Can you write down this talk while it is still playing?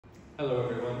Hello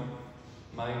everyone,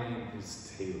 my name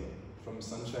is Taylor from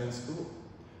Sunshine School.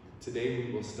 Today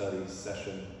we will study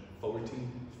session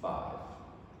 45,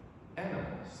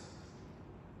 Animals.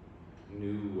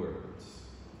 New words.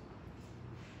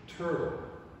 Turtle,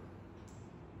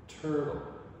 turtle,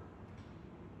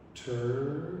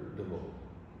 turtle,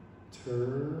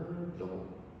 turtle,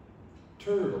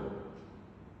 turtle,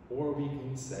 or we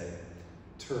can say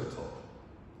turtle,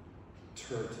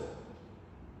 turtle,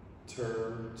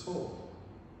 turtle,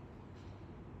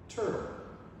 turtle,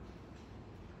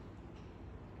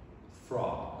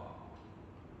 frog,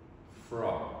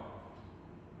 frog,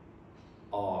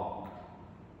 og,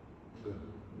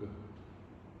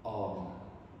 og,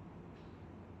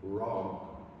 rog,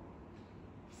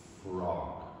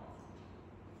 frog,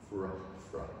 frog,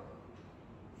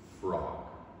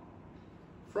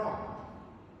 frog,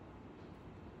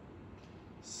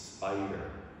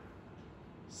 spider,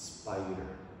 spider,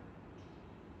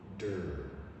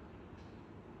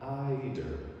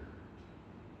 eider,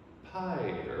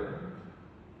 pider,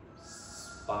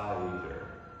 spider,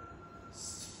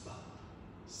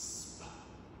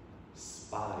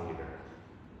 spider,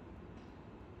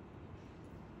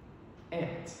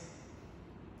 ant,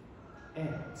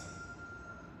 ant,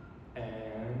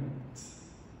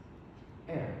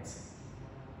 ant.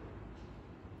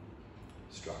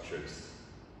 Structures.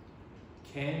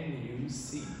 Can you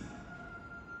see?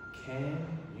 Can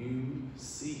you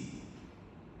see?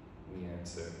 We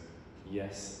answer,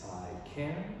 yes, I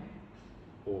can,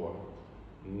 or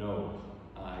no,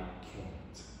 I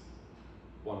can't.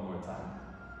 One more time.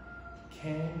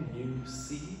 Can you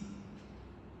see?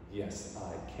 Yes,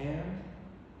 I can,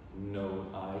 no,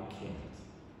 I can't.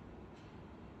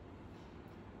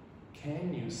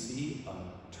 Can you see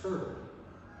a turtle?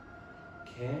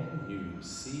 Can you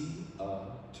see a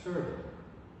turtle?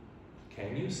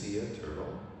 Can you see a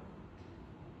turtle?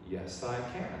 Yes, I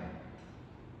can.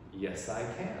 Yes, I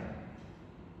can.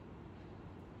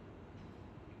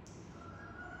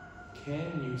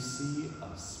 Can you see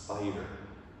a spider?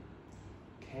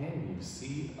 Can you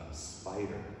see a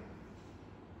spider?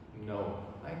 No,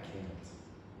 I can't.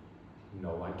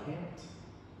 No, I can't.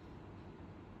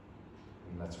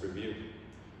 And let's review.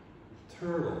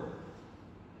 Turtle,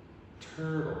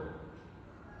 turtle,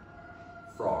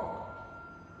 frog,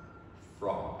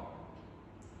 frog,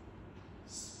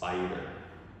 spider,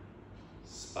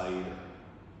 spider,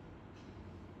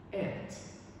 ant,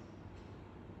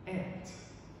 ant.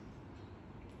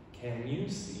 Can you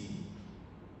see?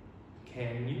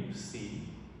 Can you see?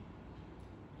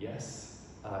 Yes,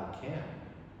 I can.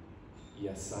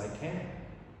 Yes, I can.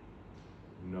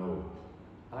 No,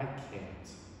 I can't.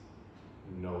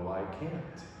 No, I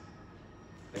can't.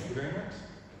 Thank you very much.